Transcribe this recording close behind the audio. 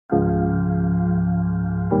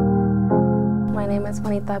name is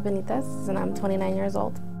Juanita and I'm 29 years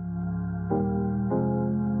old.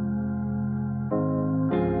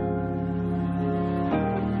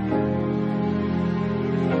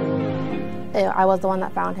 I was the one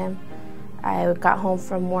that found him. I got home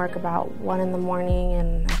from work about 1 in the morning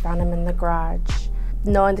and I found him in the garage.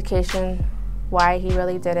 No indication why he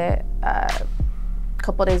really did it. A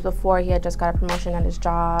couple days before, he had just got a promotion at his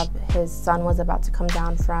job. His son was about to come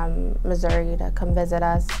down from Missouri to come visit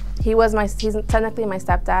us. He's technically my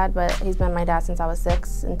stepdad, but he's been my dad since I was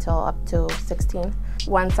 6 until up to 16.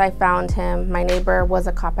 Once I found him, my neighbor was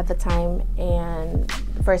a cop at the time, and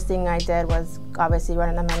the first thing I did was obviously run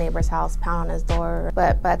into my neighbor's house, pound on his door.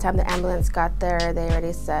 But by the time the ambulance got there, they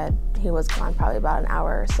already said he was gone probably about an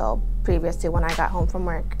hour or so previous to when I got home from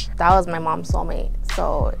work. That was my mom's soulmate,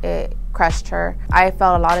 so it crushed her. I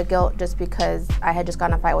felt a lot of guilt just because I had just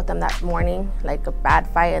gotten in a fight with him that morning, like a bad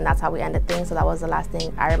fight, and that's how we ended things, so that was the last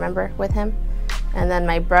thing I remember with him. And then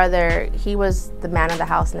my brother, he was the man of the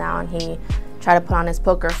house now, and he tried to put on his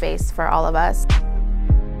poker face for all of us.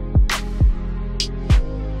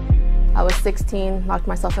 I was 16, locked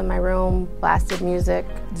myself in my room, blasted music,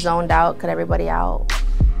 zoned out, cut everybody out.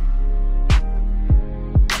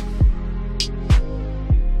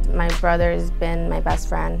 My brother's been my best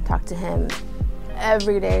friend. Talk to him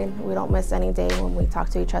every day. We don't miss any day when we talk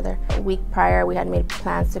to each other. A week prior, we had made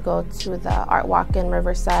plans to go to the art walk in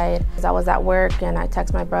Riverside. I was at work and I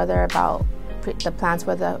texted my brother about the plans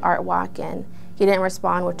for the art walk, and he didn't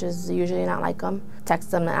respond, which is usually not like him.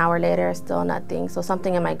 Texted him an hour later, still nothing. So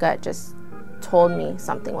something in my gut just told me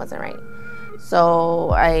something wasn't right.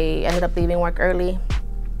 So I ended up leaving work early,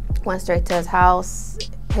 went straight to his house.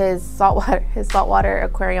 His saltwater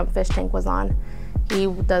aquarium fish tank was on. He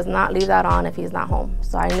does not leave that on if he's not home.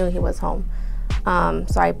 So I knew he was home.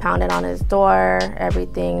 So I pounded on his door,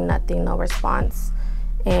 everything, nothing, no response.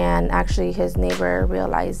 And actually his neighbor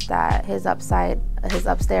realized that his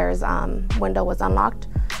upstairs window was unlocked.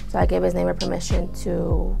 So I gave his neighbor permission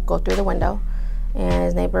to go through the window. And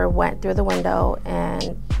his neighbor went through the window,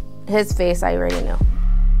 and his face I already knew.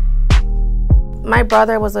 My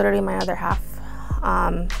brother was literally my other half.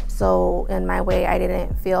 So in my way, I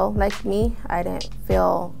didn't feel like me. I didn't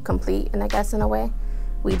feel complete, and I guess in a way.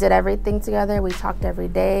 We did everything together. We talked every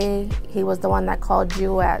day. He was the one that called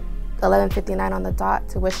you at 11:59 on the dot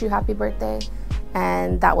to wish you happy birthday,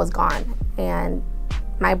 and that was gone. And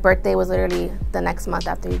my birthday was literally the next month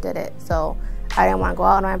after he did it. So I didn't want to go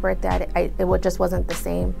out on my birthday. It just wasn't the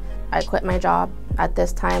same. I quit my job. At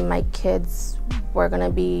this time, my kids were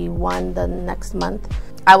gonna be 1 the next month.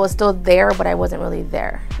 I was still there, but I wasn't really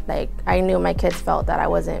there. Like, I knew my kids felt that I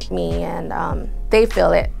wasn't me, and they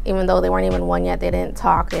feel it. Even though they weren't even 1 yet, they didn't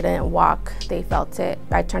talk, they didn't walk, they felt it.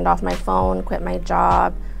 I turned off my phone, quit my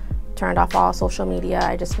job, turned off all social media.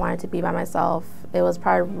 I just wanted to be by myself. It was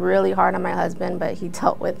probably really hard on my husband, but he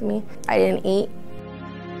dealt with me. I didn't eat.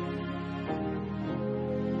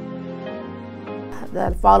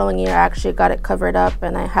 The following year, I actually got it covered up,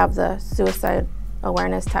 and I have the suicide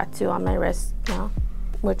awareness tattoo on my wrist now,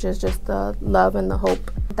 which is just the love and the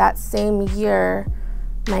hope. That same year,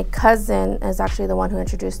 my cousin is actually the one who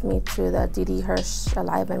introduced me to the D.D. Hirsch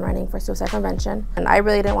Alive and Running for Suicide Prevention. And I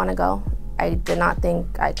really didn't want to go. I did not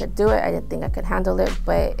think I could do it. I didn't think I could handle it,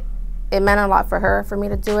 but it meant a lot for her for me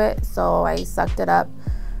to do it. So I sucked it up,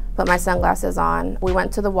 put my sunglasses on. We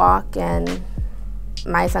went to the walk, and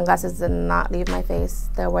my sunglasses did not leave my face.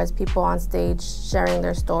 There was people on stage sharing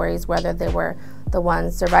their stories, whether they were the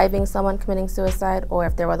ones surviving someone committing suicide or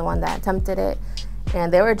if they were the one that attempted it.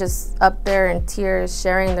 And they were just up there in tears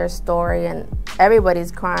sharing their story, and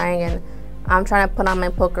everybody's crying, and I'm trying to put on my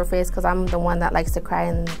poker face because I'm the one that likes to cry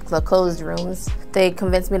in the closed rooms. They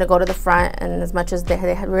convinced me to go to the front, and as much as they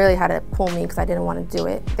really had to pull me because I didn't want to do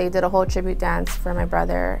it. They did a whole tribute dance for my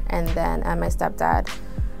brother and then my stepdad.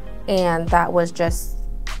 And that was just,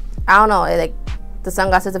 I don't know, like the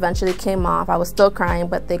sunglasses eventually came off. I was still crying,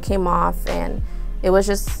 but they came off, and it was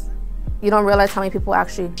just, you don't realize how many people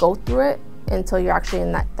actually go through it until you're actually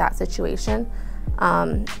in that situation. I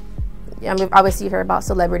mean, obviously you hear about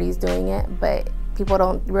celebrities doing it, but people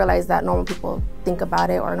don't realize that normal people think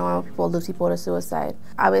about it, or normal people lose people to suicide.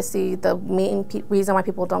 Obviously the main reason why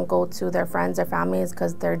people don't go to their friends or family is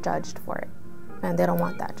because they're judged for it, and they don't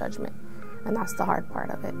want that judgment. And that's the hard part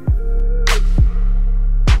of it.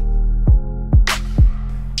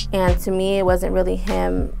 And to me, it wasn't really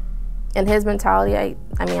him and his mentality.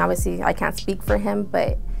 I mean, obviously I can't speak for him,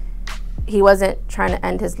 but he wasn't trying to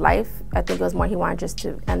end his life. I think it was more he wanted just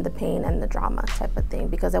to end the pain and the drama type of thing,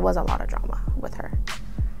 because there was a lot of drama with her.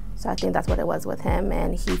 So I think that's what it was with him,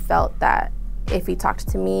 and he felt that if he talked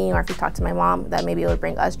to me or if he talked to my mom, that maybe it would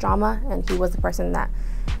bring us drama. And he was the person that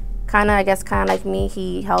kind of like me,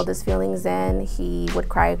 he held his feelings in. He would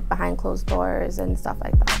cry behind closed doors and stuff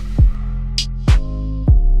like that.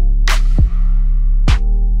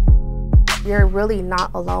 You're really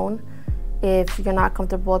not alone. If you're not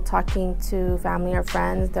comfortable talking to family or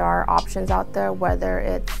friends, there are options out there, whether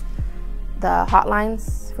it's the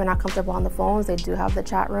hotlines. If you're not comfortable on the phones, they do have the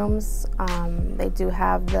chat rooms. They do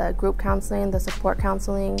have the group counseling, the support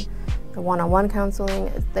counseling, the one-on-one counseling.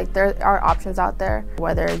 It's like there are options out there,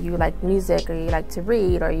 whether you like music or you like to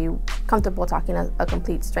read or you comfortable talking to a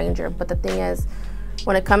complete stranger. But the thing is,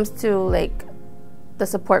 when it comes to like the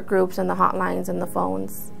support groups and the hotlines and the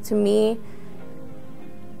phones, to me,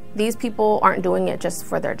 these people aren't doing it just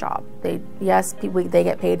for their job. Yes, they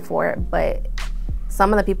get paid for it, but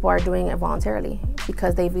some of the people are doing it voluntarily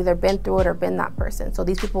because they've either been through it or been that person. So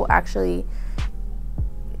these people actually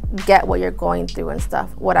get what you're going through and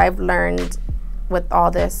stuff. What I've learned with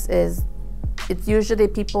all this is it's usually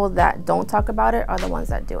people that don't talk about it are the ones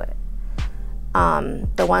that do it.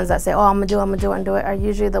 The ones that say, oh, I'm gonna do it, are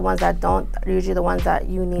usually the ones that don't, are usually the ones that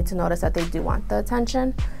you need to notice that they do want the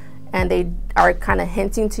attention. And they are kind of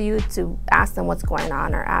hinting to you to ask them what's going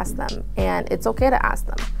on or ask them. And it's okay to ask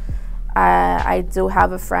them. I do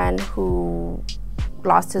have a friend who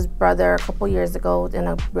lost his brother a couple years ago in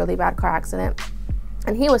a really bad car accident.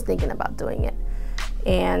 And he was thinking about doing it.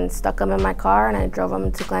 And stuck him in my car and I drove him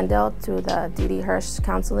to Glendale to the D.D. Hirsch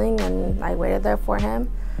counseling, and I waited there for him.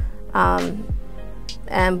 And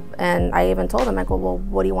I even told him, I go, well,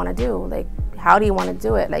 what do you want to do? Like, how do you want to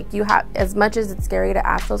do it? Like, you have, as much as it's scary to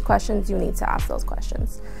ask those questions, you need to ask those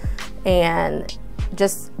questions. And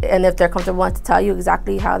if they're comfortable enough to tell you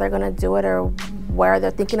exactly how they're going to do it or where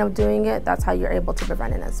they're thinking of doing it, that's how you're able to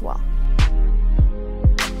prevent it as well.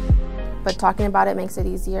 But talking about it makes it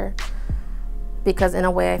easier because in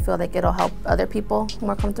a way I feel like it'll help other people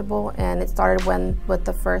more comfortable. And it started with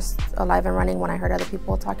the first Alive and Running, when I heard other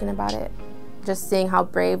people talking about it. Just seeing how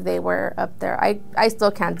brave they were up there. I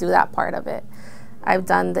still can't do that part of it. I've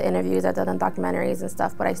done the interviews, I've done documentaries and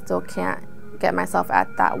stuff, but I still can't get myself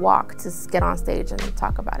at that walk to get on stage and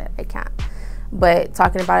talk about it. I can't. But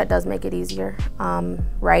talking about it does make it easier.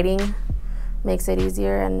 Writing makes it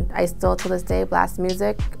easier, and I still to this day blast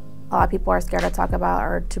music. A lot of people are scared to talk about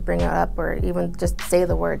or to bring it up or even just say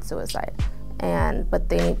the word suicide. But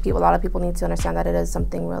a lot of people need to understand that it is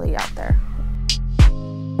something really out there.